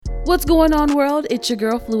What's going on, world? It's your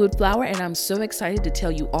girl Fluid Flower, and I'm so excited to tell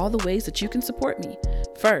you all the ways that you can support me.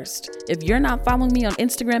 First, if you're not following me on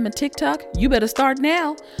Instagram and TikTok, you better start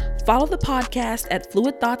now. Follow the podcast at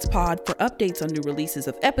Fluid Thoughts Pod for updates on new releases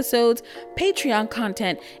of episodes, Patreon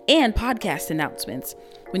content, and podcast announcements.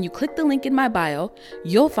 When you click the link in my bio,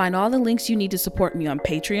 you'll find all the links you need to support me on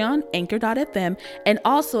Patreon, Anchor.fm, and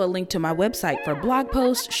also a link to my website for blog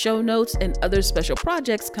posts, show notes, and other special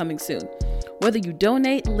projects coming soon. Whether you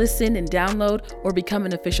donate, listen, and download, or become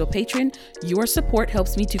an official patron, your support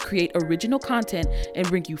helps me to create original content and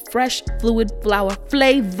bring you fresh, fluid flower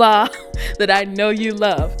flavor that I know you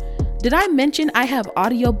love. Did I mention I have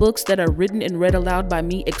audiobooks that are written and read aloud by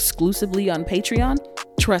me exclusively on Patreon?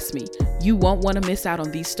 Trust me, you won't want to miss out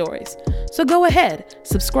on these stories. So go ahead,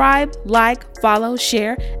 subscribe, like, follow,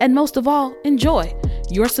 share, and most of all, enjoy.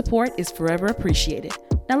 Your support is forever appreciated.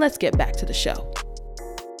 Now let's get back to the show.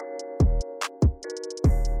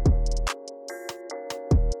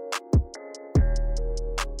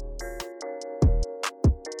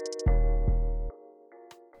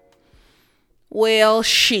 Well,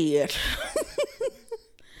 shit.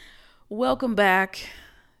 Welcome back,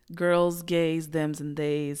 girls, gays, thems, and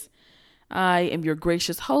theys. I am your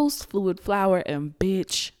gracious host, Fluid Flower, and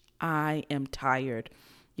bitch, I am tired.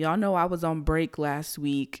 Y'all know I was on break last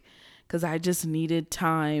week because I just needed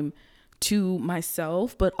time to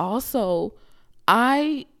myself, but also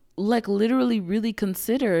I literally really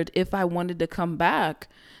considered if I wanted to come back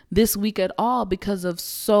this week at all because of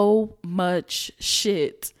so much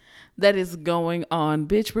shit that is going on.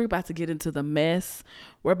 Bitch, we're about to get into the mess.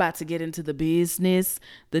 We're about to get into the business,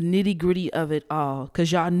 the nitty gritty of it all.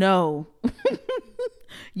 Cause y'all know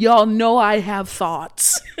I have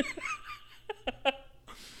thoughts.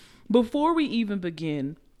 Before we even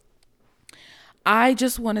begin, I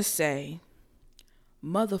just want to say,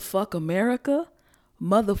 motherfuck America.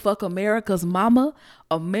 Motherfuck America's mama.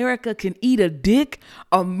 America can eat a dick.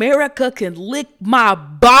 America can lick my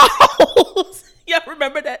balls. Y'all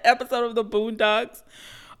remember that episode of the Boondocks?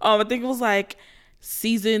 I think it was like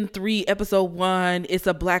season 3, episode 1. It's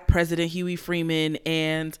a black president, Huey Freeman,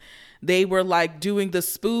 and they were like doing the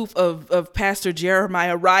spoof of Pastor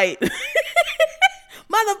Jeremiah Wright.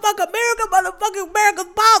 Motherfucker America, motherfucking America's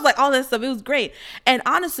balls, like all that stuff. It was great. And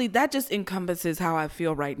honestly, that just encompasses how I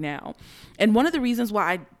feel right now. And one of the reasons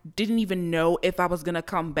why I didn't even know if I was going to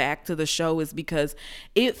come back to the show is because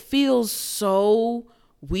it feels so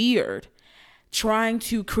weird trying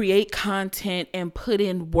to create content and put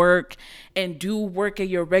in work and do work at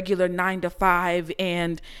your regular 9 to 5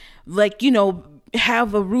 and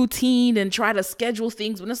have a routine and try to schedule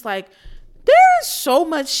things when it's like, there is so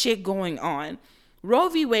much shit going on. Roe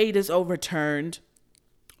v. Wade is overturned.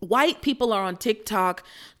 White people are on TikTok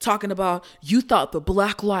talking about, you thought the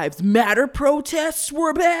Black Lives Matter protests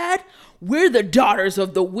were bad? We're the daughters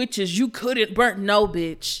of the witches you couldn't burn. No,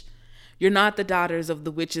 bitch. You're not the daughters of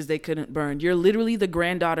the witches they couldn't burn. You're literally the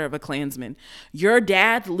granddaughter of a Klansman. Your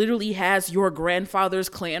dad literally has your grandfather's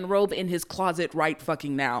Klan robe in his closet right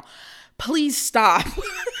fucking now. Please stop.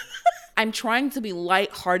 I'm trying to be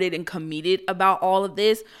lighthearted and comedic about all of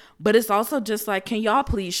this, but it's also just like, can y'all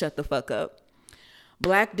please shut the fuck up?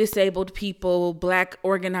 Black disabled people, Black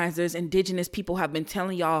organizers, Indigenous people have been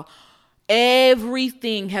telling y'all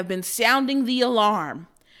everything, have been sounding the alarm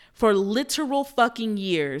for literal fucking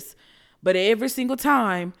years. But every single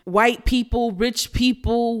time, white people, rich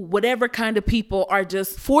people, whatever kind of people are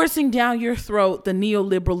just forcing down your throat the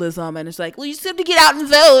neoliberalism. And it's like, well, you still have to get out and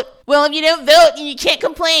vote. Well, if you don't vote, you can't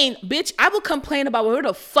complain. Bitch, I will complain about whatever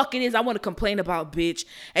the fuck it is I want to complain about, bitch.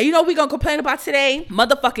 And you know what we're going to complain about today?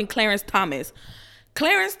 Motherfucking Clarence Thomas.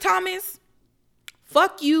 Clarence Thomas,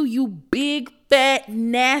 fuck you, you big, fat,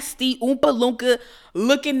 nasty, oompa loompa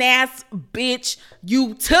looking ass bitch.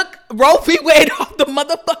 You took Roe v. Wade off the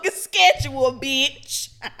motherfucking schedule,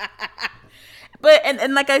 bitch. But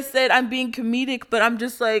and like I said, I'm being comedic, but I'm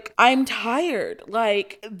just like, I'm tired.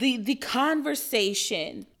 Like the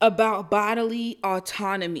conversation about bodily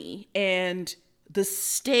autonomy and the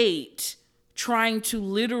state trying to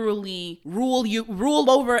literally rule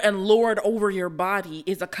over and lord over your body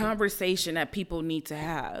is a conversation that people need to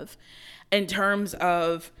have in terms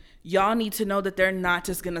of, y'all need to know that they're not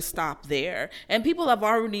just going to stop there. And people have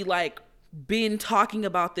already been talking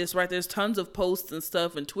about this, right? There's tons of posts and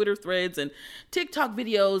stuff and Twitter threads and TikTok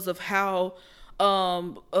videos of how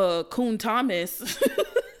Coon Thomas,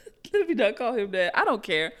 let me not call him that, I don't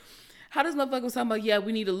care. How does motherfucker was talking about, yeah,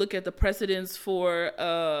 we need to look at the precedents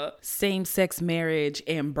for same-sex marriage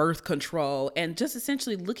and birth control, and just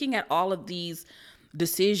essentially looking at all of these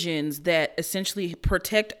decisions that essentially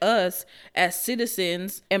protect us as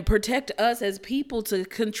citizens and protect us as people to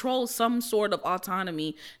control some sort of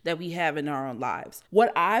autonomy that we have in our own lives.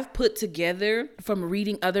 What I've put together from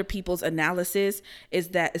reading other people's analysis is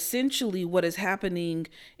that essentially what is happening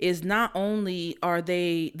is not only have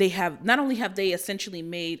they essentially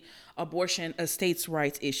made abortion a states'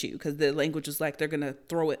 rights issue, because the language is like they're gonna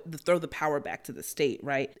throw the power back to the state,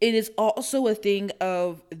 right? It is also a thing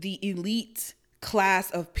of the elite class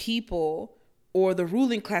of people, or the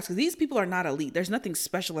ruling class, because these people are not elite. There's nothing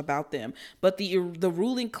special about them. But the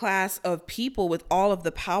ruling class of people with all of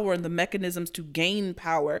the power and the mechanisms to gain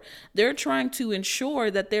power, they're trying to ensure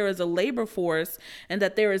that there is a labor force and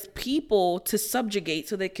that there is people to subjugate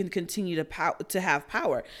so they can continue to have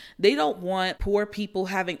power. They don't want poor people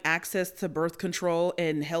having access to birth control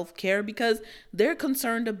and health care because they're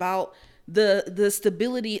concerned about the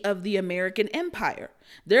stability of the American empire.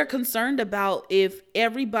 They're concerned about if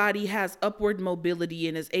everybody has upward mobility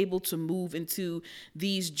and is able to move into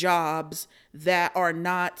these jobs that are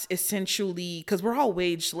not essentially, because we're all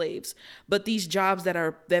wage slaves, but these jobs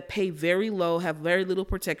that pay very low, have very little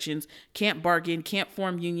protections, can't bargain, can't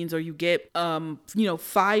form unions, or you get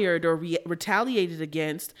fired or retaliated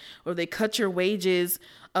against, or they cut your wages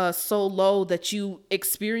so low that you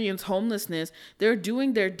experience homelessness. They're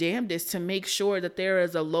doing their damnedest to make sure that there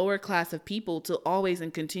is a lower class of people to always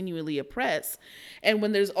and continually oppress. And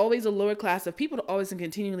when there's always a lower class of people to always and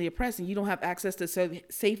continually oppress, and you don't have access to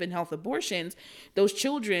safe and health abortions, those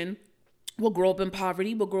children will grow up in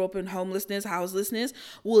poverty, will grow up in homelessness, houselessness,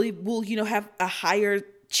 will have a higher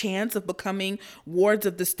chance of becoming wards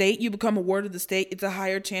of the state. You become a ward of the state, it's a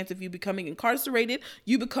higher chance of you becoming incarcerated.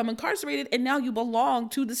 You become incarcerated and now you belong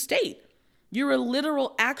to the state. You're a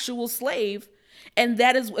literal actual slave. And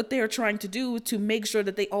that is what they're trying to do, to make sure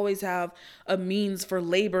that they always have a means for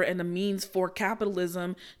labor and a means for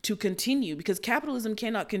capitalism to continue, because capitalism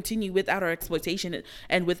cannot continue without our exploitation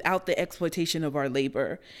and without the exploitation of our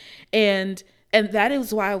labor. And that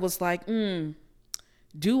is why I was like,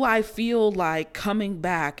 do I feel like coming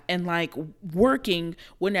back and like working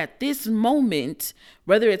when at this moment,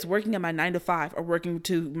 whether it's working at my 9 to 5 or working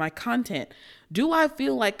to my content, do I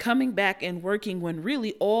feel like coming back and working when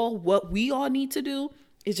really what we all need to do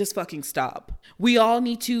is just fucking stop? We all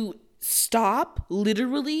need to stop,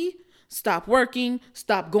 literally stop working,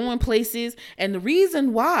 stop going places. And the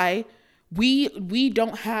reason why we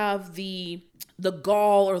don't have the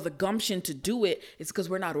gall or the gumption to do it is because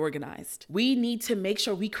we're not organized. We need to make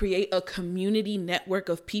sure we create a community network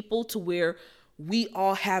of people to where we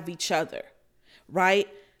all have each other, right?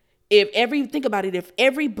 If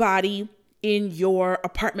everybody in your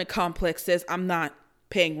apartment complex says, I'm not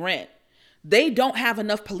paying rent, they don't have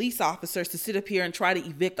enough police officers to sit up here and try to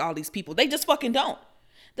evict all these people. They just fucking don't.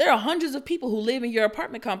 There are hundreds of people who live in your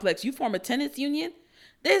apartment complex. You form a tenants union,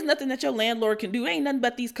 there's nothing that your landlord can do. Ain't nothing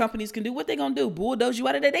but these companies can do. What they gonna do? Bulldoze you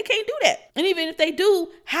out of there? They can't do that. And even if they do,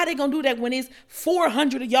 how they gonna do that when it's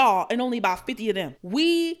 400 of y'all and only about 50 of them?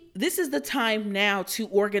 This is the time now to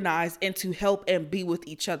organize and to help and be with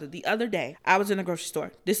each other. The other day, I was in a grocery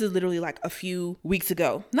store. This is literally like a few weeks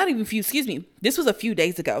ago. This was a few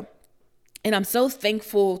days ago. And I'm so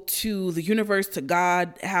thankful to the universe, to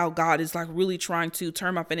God, how God is like really trying to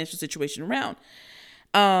turn my financial situation around.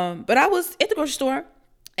 But I was at the grocery store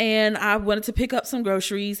and I wanted to pick up some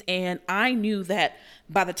groceries, and I knew that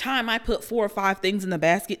by the time I put 4 or 5 things in the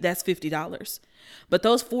basket, that's $50. But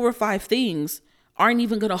those 4 or 5 things aren't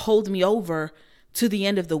even going to hold me over to the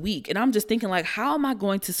end of the week. And I'm just thinking like, how am I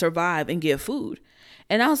going to survive and get food?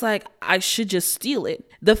 And I was like, I should just steal it.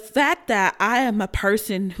 The fact that I am a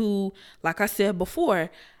person who, like I said before,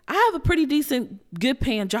 I have a pretty decent, good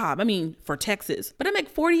paying job. I mean, for Texas, but I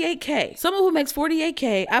make $48K. Someone who makes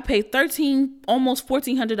 $48K, I pay almost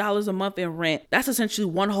 $1,400 a month in rent. That's essentially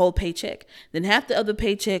one whole paycheck. Then half the other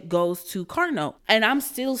paycheck goes to car note. And I'm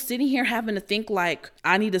still sitting here having to think like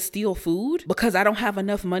I need to steal food because I don't have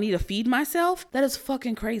enough money to feed myself. That is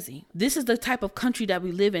fucking crazy. This is the type of country that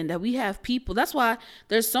we live in, that we have people. That's why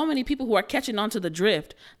there's so many people who are catching on to the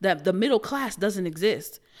drift that the middle class doesn't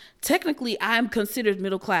exist. Technically, I'm considered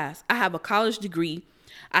middle class. I have a college degree.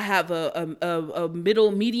 I have a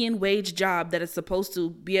median wage job that is supposed to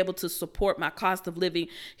be able to support my cost of living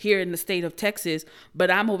here in the state of Texas. But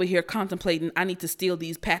I'm over here contemplating I need to steal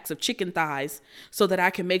these packs of chicken thighs so that I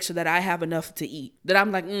can make sure that I have enough to eat. That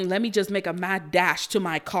I'm like, let me just make a mad dash to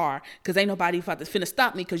my car because ain't nobody finna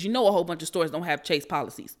stop me, because you know a whole bunch of stores don't have chase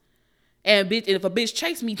policies. And if a bitch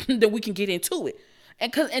chase me, then we can get into it.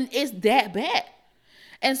 And it's that bad.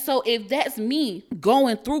 And so if that's me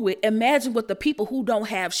going through it, imagine what the people who don't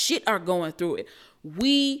have shit are going through it.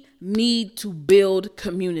 We need to build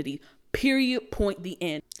community. Period. Point. The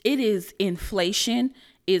end. It is inflation.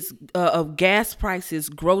 Is of gas prices,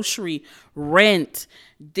 grocery, rent.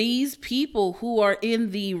 These people who are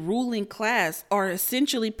in the ruling class are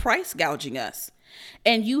essentially price gouging us.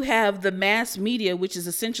 And you have the mass media, which is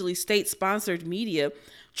essentially state-sponsored media,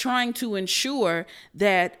 trying to ensure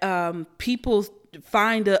that people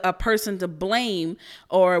find a person to blame,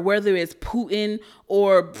 or whether it's Putin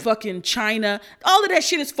or fucking China. All of that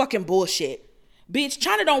shit is fucking bullshit. Bitch,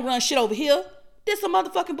 China don't run shit over here. This some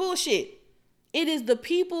motherfucking bullshit. It is the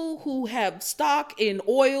people who have stock in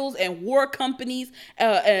oils and war companies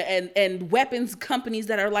and weapons companies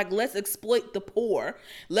that are like, let's exploit the poor.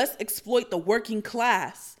 Let's exploit the working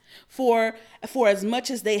class for as much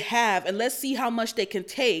as they have. And let's see how much they can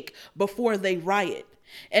take before they riot.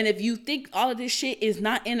 And if you think all of this shit is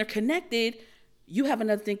not interconnected, you have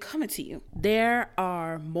another thing coming to you. There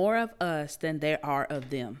are more of us than there are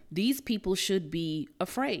of them. These people should be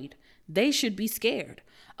afraid. They should be scared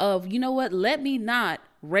of, you know what, let me not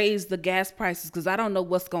raise the gas prices because I don't know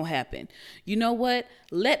what's going to happen. You know what,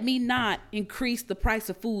 let me not increase the price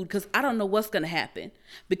of food because I don't know what's going to happen,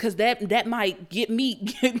 because that might get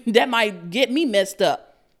me messed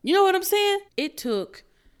up. You know what I'm saying? It took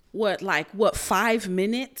 5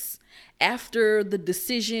 minutes after the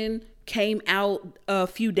decision came out a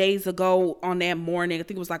few days ago on that morning. I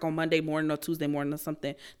think it was like on Monday morning or Tuesday morning or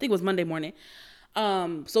something. I think it was Monday morning.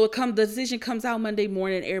 The decision comes out Monday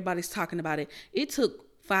morning. Everybody's talking about it. It took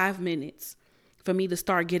 5 minutes for me to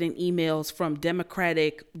start getting emails from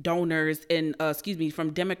Democratic donors and, from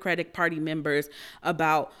Democratic Party members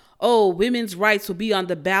about, oh, women's rights will be on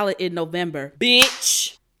the ballot in November.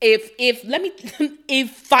 Bitch,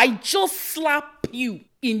 if I just slap you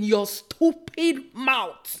in your stupid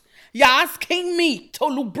mouth, you're asking me to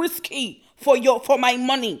Lubrisky for my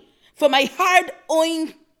money, for my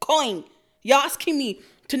hard-earned coin. You're asking me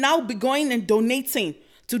to now be going and donating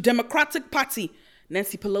to Democratic Party.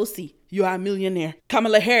 Nancy Pelosi, you are a millionaire.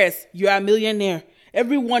 Kamala Harris, you are a millionaire.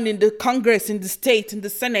 Everyone in the Congress, in the state, in the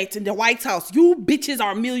Senate, in the White House, you bitches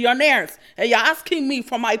are millionaires. And you're asking me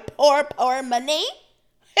for my poor money?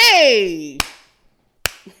 Hey!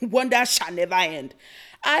 One that shall never end.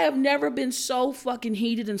 I have never been so fucking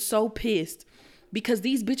heated and so pissed, because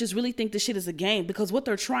these bitches really think this shit is a game, because what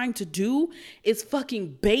they're trying to do is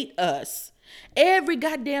fucking bait us. Every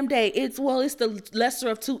goddamn day, it's the lesser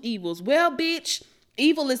of two evils. Well, bitch,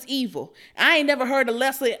 evil is evil. I ain't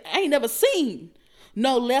never seen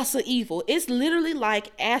no lesser evil. It's literally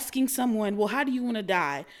like asking someone, well, how do you want to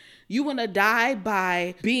die? You want to die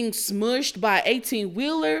by being smushed by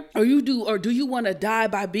 18-wheeler, or do you want to die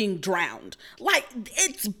by being drowned? Like,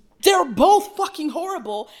 they're both fucking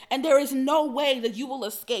horrible, and there is no way that you will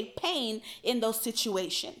escape pain in those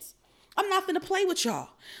situations. I'm not finna play with y'all.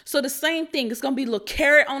 So the same thing, it's gonna be a little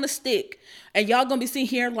carrot on a stick, and y'all gonna be sitting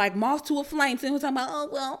here like moth to a flame, and we're talking about, oh,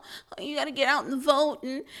 well, you gotta get out and vote,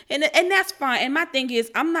 and that's fine. And my thing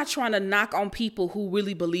is, I'm not trying to knock on people who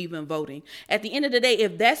really believe in voting. At the end of the day,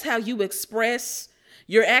 if that's how you express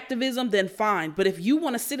your activism, then fine. But if you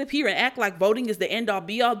want to sit up here and act like voting is the end all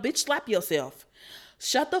be all, bitch, slap yourself.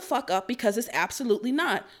 Shut the fuck up, because it's absolutely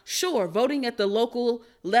not. Sure, voting at the local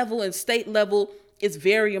level and state level is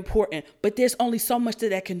very important, but there's only so much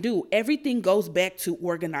that can do. Everything goes back to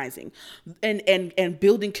organizing and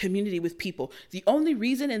building community with people. The only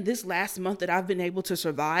reason in this last month that I've been able to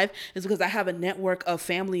survive is because I have a network of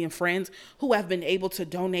family and friends who have been able to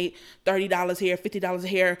donate $30 here, $50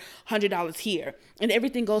 here, $100 here. And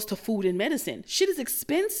everything goes to food and medicine. Shit is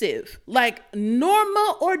expensive. Like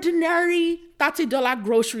normal, ordinary $30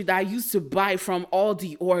 grocery that I used to buy from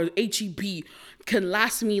Aldi or H-E-B can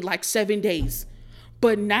last me like 7 days.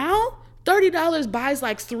 But now, $30 buys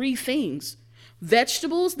like 3 things.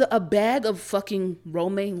 Vegetables, a bag of fucking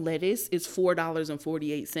romaine lettuce is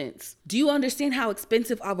 $4.48. Do you understand how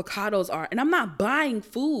expensive avocados are? And I'm not buying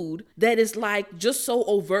food that is like just so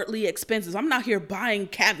overtly expensive. I'm not here buying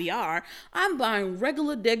caviar. I'm buying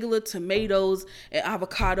regular tomatoes and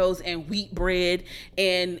avocados and wheat bread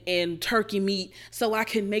and turkey meat, so I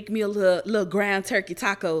can make me a little ground turkey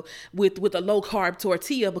taco with a low carb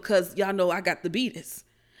tortilla, because y'all know I got the beaters.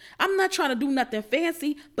 I'm not trying to do nothing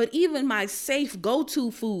fancy, but even my safe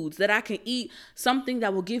go-to foods that I can eat, something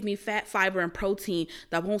that will give me fat, fiber, and protein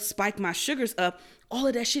that won't spike my sugars up, all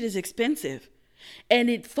of that shit is expensive.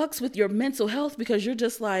 And it fucks with your mental health, because you're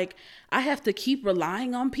just like, I have to keep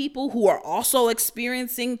relying on people who are also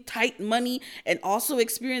experiencing tight money and also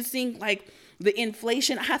experiencing like the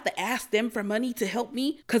inflation, I have to ask them for money to help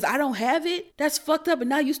me because I don't have it. That's fucked up. And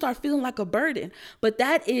now you start feeling like a burden. But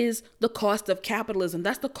that is the cost of capitalism.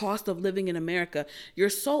 That's the cost of living in America. You're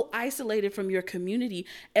so isolated from your community.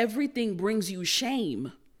 Everything brings you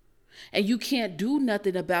shame. And you can't do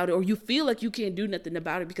nothing about it, or you feel like you can't do nothing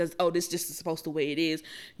about it because, oh, this just is supposed to the way it is.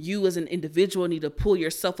 You as an individual need to pull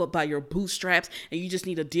yourself up by your bootstraps, and you just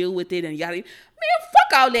need to deal with it. And yada. Man,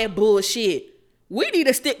 fuck all that bullshit. We need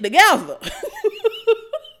to stick together.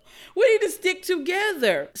 We need to stick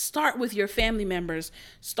together. Start with your family members.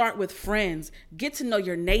 Start with friends. Get to know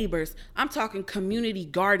your neighbors. I'm talking community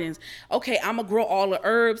gardens. Okay, I'm going to grow all the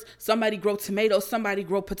herbs. Somebody grow tomatoes. Somebody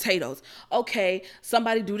grow potatoes. Okay,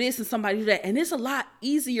 somebody do this and somebody do that. And it's a lot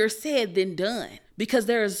easier said than done because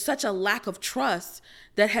there is such a lack of trust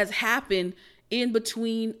that has happened in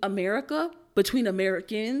between America, between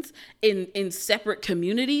Americans in separate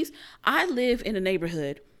communities. I live in a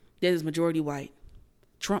neighborhood that is majority white.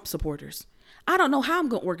 Trump supporters. I don't know how I'm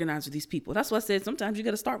going to organize with these people. That's why I said sometimes you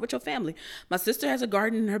got to start with your family. My sister has a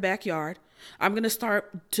garden in her backyard. I'm going to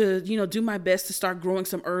start to, do my best to start growing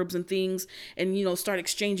some herbs and things and, start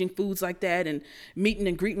exchanging foods like that and meeting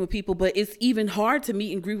and greeting with people. But it's even hard to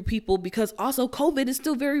meet and greet with people because also COVID is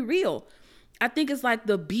still very real. I think it's like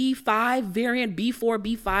the B5 variant, B4,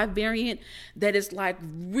 B5 variant that is like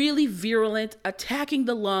really virulent, attacking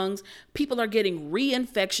the lungs. People are getting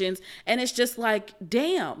reinfections. And it's just like,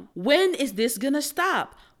 damn, when is this going to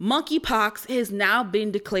stop? Monkeypox has now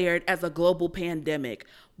been declared as a global pandemic.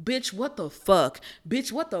 Bitch, what the fuck?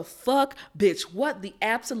 Bitch, what the fuck? Bitch, what the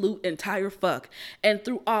absolute entire fuck? And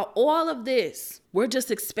through all of this, we're just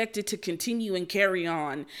expected to continue and carry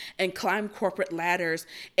on and climb corporate ladders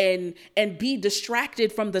and be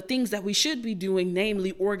distracted from the things that we should be doing,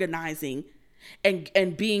 namely organizing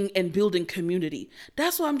and being and building community.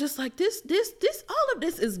 That's why I'm just like, this, all of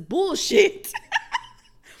this is bullshit.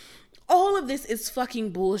 All of this is fucking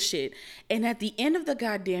bullshit. And at the end of the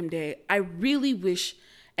goddamn day, I really wish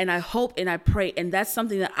and I hope and I pray, and that's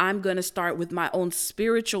something that I'm going to start with my own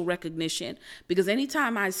spiritual recognition, because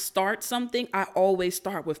anytime I start something, I always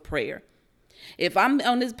start with prayer. If I'm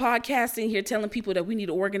on this podcast in here telling people that we need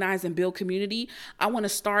to organize and build community, I want to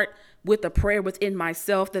start with a prayer within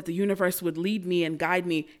myself that the universe would lead me and guide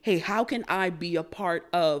me. Hey, how can I be a part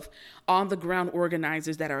of on the ground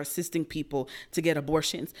organizers that are assisting people to get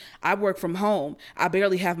abortions? I work from home. I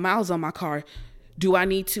barely have miles on my car. Do I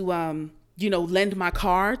need to, lend my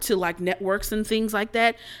car to like networks and things like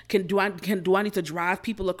that? Do I need to drive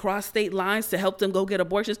people across state lines to help them go get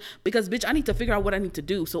abortions? Because bitch, I need to figure out what I need to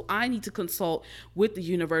do. So I need to consult with the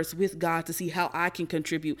universe, with God, to see how I can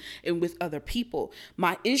contribute and with other people.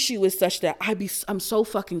 My issue is such that I'm so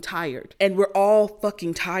fucking tired, and we're all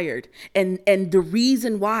fucking tired. And the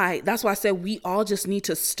reason why, that's why I said we all just need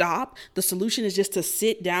to stop. The solution is just to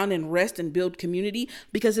sit down and rest and build community,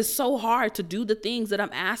 because it's so hard to do the things that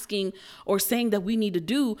I'm asking or saying that we need to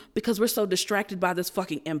do because we're so distracted by this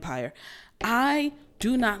fucking empire. I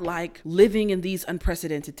do not like living in these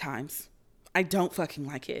unprecedented times. I don't fucking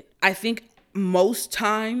like it. I think most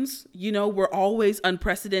times, we're always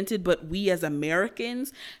unprecedented, but we as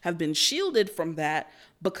Americans have been shielded from that,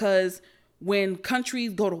 because when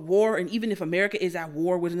countries go to war, and even if America is at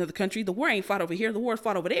war with another country, the war ain't fought over here, the war is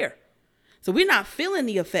fought over there. So we're not feeling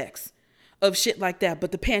the effects of shit like that.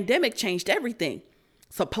 But the pandemic changed everything.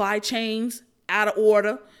 Supply chains out of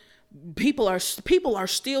order. People are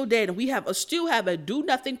still dead, and we still have a do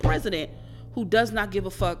nothing president who does not give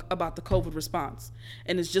a fuck about the COVID response,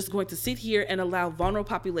 and is just going to sit here and allow vulnerable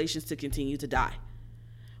populations to continue to die.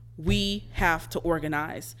 We have to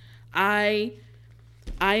organize. I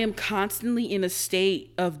am constantly in a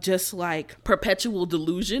state of just like perpetual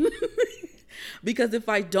delusion. Because if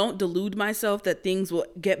I don't delude myself that things will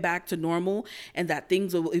get back to normal and that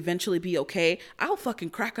things will eventually be okay, I'll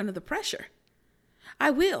fucking crack under the pressure.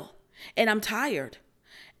 I will. And I'm tired.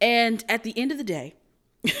 And at the end of the day,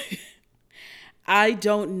 I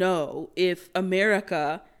don't know if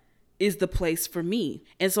America is the place for me.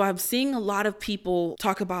 And so I'm seeing a lot of people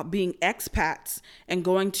talk about being expats and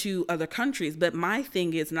going to other countries. But my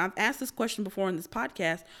thing is, and I've asked this question before in this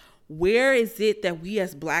podcast, where is it that we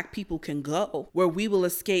as Black people can go where we will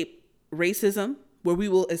escape racism, where we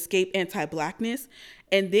will escape anti-Blackness?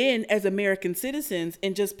 And then as American citizens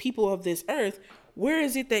and just people of this earth, where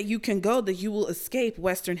is it that you can go that you will escape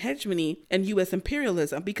Western hegemony and U.S.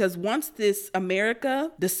 imperialism? Because once this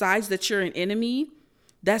America decides that you're an enemy,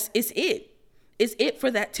 it's it. It's it for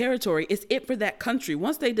that territory. It's it for that country.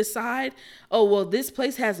 Once they decide, oh, well, this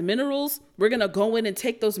place has minerals, we're going to go in and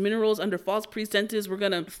take those minerals under false pretenses. We're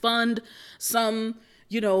going to fund some,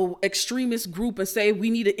 extremist group and say we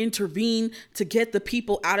need to intervene to get the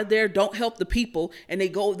people out of there. Don't help the people. And they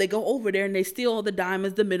go over there and they steal all the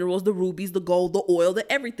diamonds, the minerals, the rubies, the gold, the oil,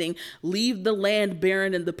 the everything. Leave the land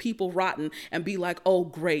barren and the people rotten and be like, oh,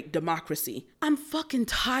 great, democracy. I'm fucking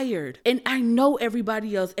tired. And I know everyone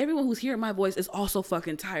who's hearing my voice is also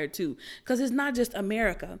fucking tired too. Because it's not just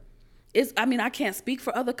America. I can't speak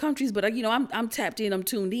for other countries, but I'm tapped in, I'm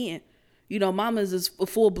tuned in. Mama's is a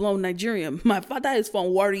full-blown Nigerian. My father is from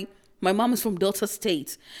Warri. My mom is from Delta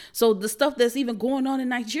State. So the stuff that's even going on in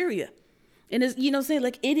Nigeria. And it's,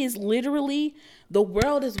 it is literally the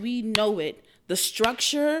world as we know it. The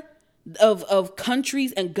structure of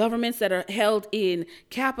countries and governments that are held in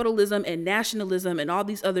capitalism and nationalism and all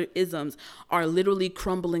these other isms are literally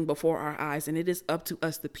crumbling before our eyes. And it is up to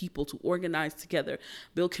us, the people, to organize together,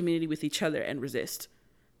 build community with each other, and resist.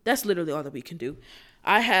 That's literally all that we can do.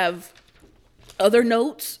 I have other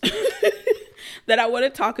notes that I want to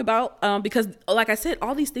talk about because, like I said,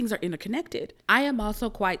 all these things are interconnected. I am also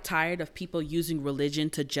quite tired of people using religion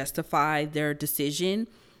to justify their decision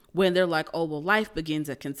when they're like, oh, well, life begins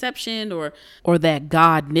at conception, or that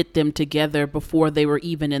God knit them together before they were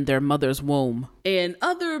even in their mother's womb, and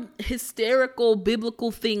other hysterical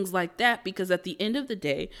biblical things like that. Because at the end of the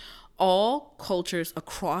day, all cultures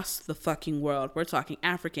across the fucking world, we're talking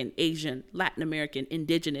African, Asian, Latin American,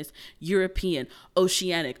 indigenous, European,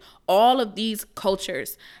 oceanic, all of these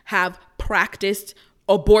cultures have practiced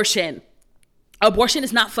abortion. Abortion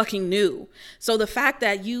is not fucking new. So the fact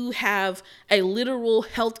that you have a literal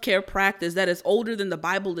healthcare practice that is older than the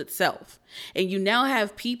Bible itself, and you now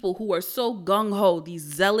have people who are so gung-ho, these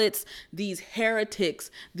zealots, these heretics,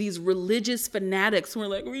 these religious fanatics who are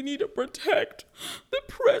like, we need to protect the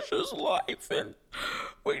precious life and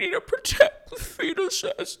we need to protect the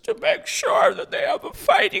fetuses to make sure that they have a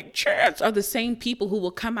fighting chance, are the same people who will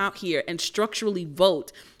come out here and structurally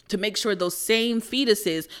vote to make sure those same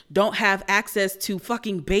fetuses don't have access to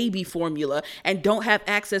fucking baby formula and don't have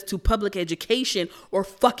access to public education or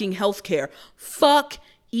fucking healthcare. Fuck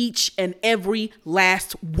each and every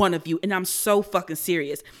last one of you. And I'm so fucking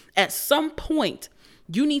serious. At some point,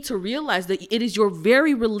 you need to realize that it is your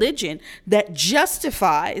very religion that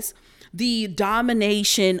justifies the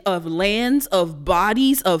domination of lands, of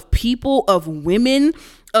bodies, of people, of women,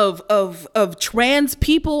 of trans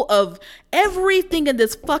people, of everything in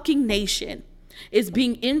this fucking nation is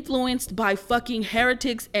being influenced by fucking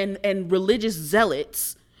heretics and religious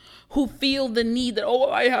zealots who feel the need that, oh,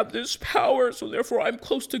 I have this power, so therefore I'm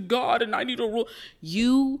close to God and I need to rule.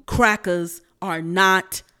 You crackers are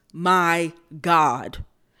not my God.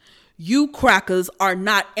 You crackers are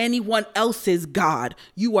not anyone else's God.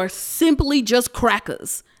 You are simply just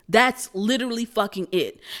crackers. That's literally fucking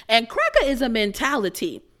it. And cracker is a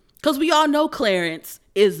mentality, because we all know Clarence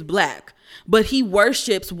is black, but he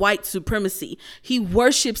worships white supremacy. He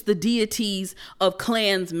worships the deities of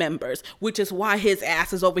Klans members, which is why his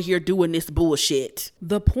ass is over here doing this bullshit.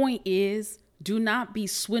 The point is, do not be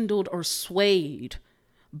swindled or swayed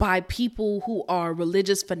by people who are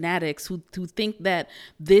religious fanatics who think that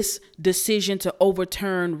this decision to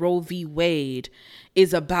overturn Roe v. Wade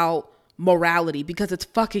is about morality, because it's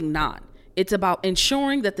fucking not. It's about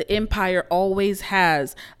ensuring that the empire always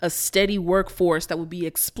has a steady workforce that will be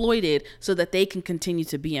exploited so that they can continue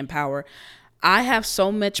to be in power. I have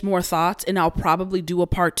so much more thoughts, and I'll probably do a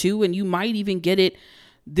part 2, and you might even get it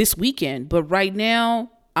this weekend. But right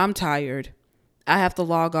now, I'm tired. I have to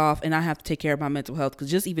log off and I have to take care of my mental health,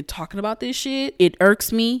 because just even talking about this shit, it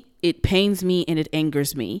irks me, it pains me, and it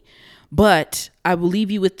angers me. But I will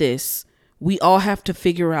leave you with this. We all have to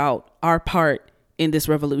figure out our part in this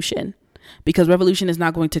revolution, because revolution is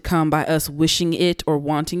not going to come by us wishing it or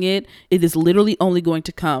wanting it. It is literally only going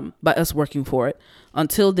to come by us working for it.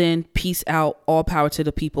 Until then, peace out. All power to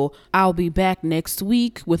the people. I'll be back next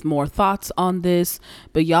week with more thoughts on this,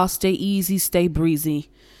 but y'all stay easy, stay breezy,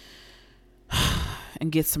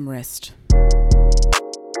 and get some rest.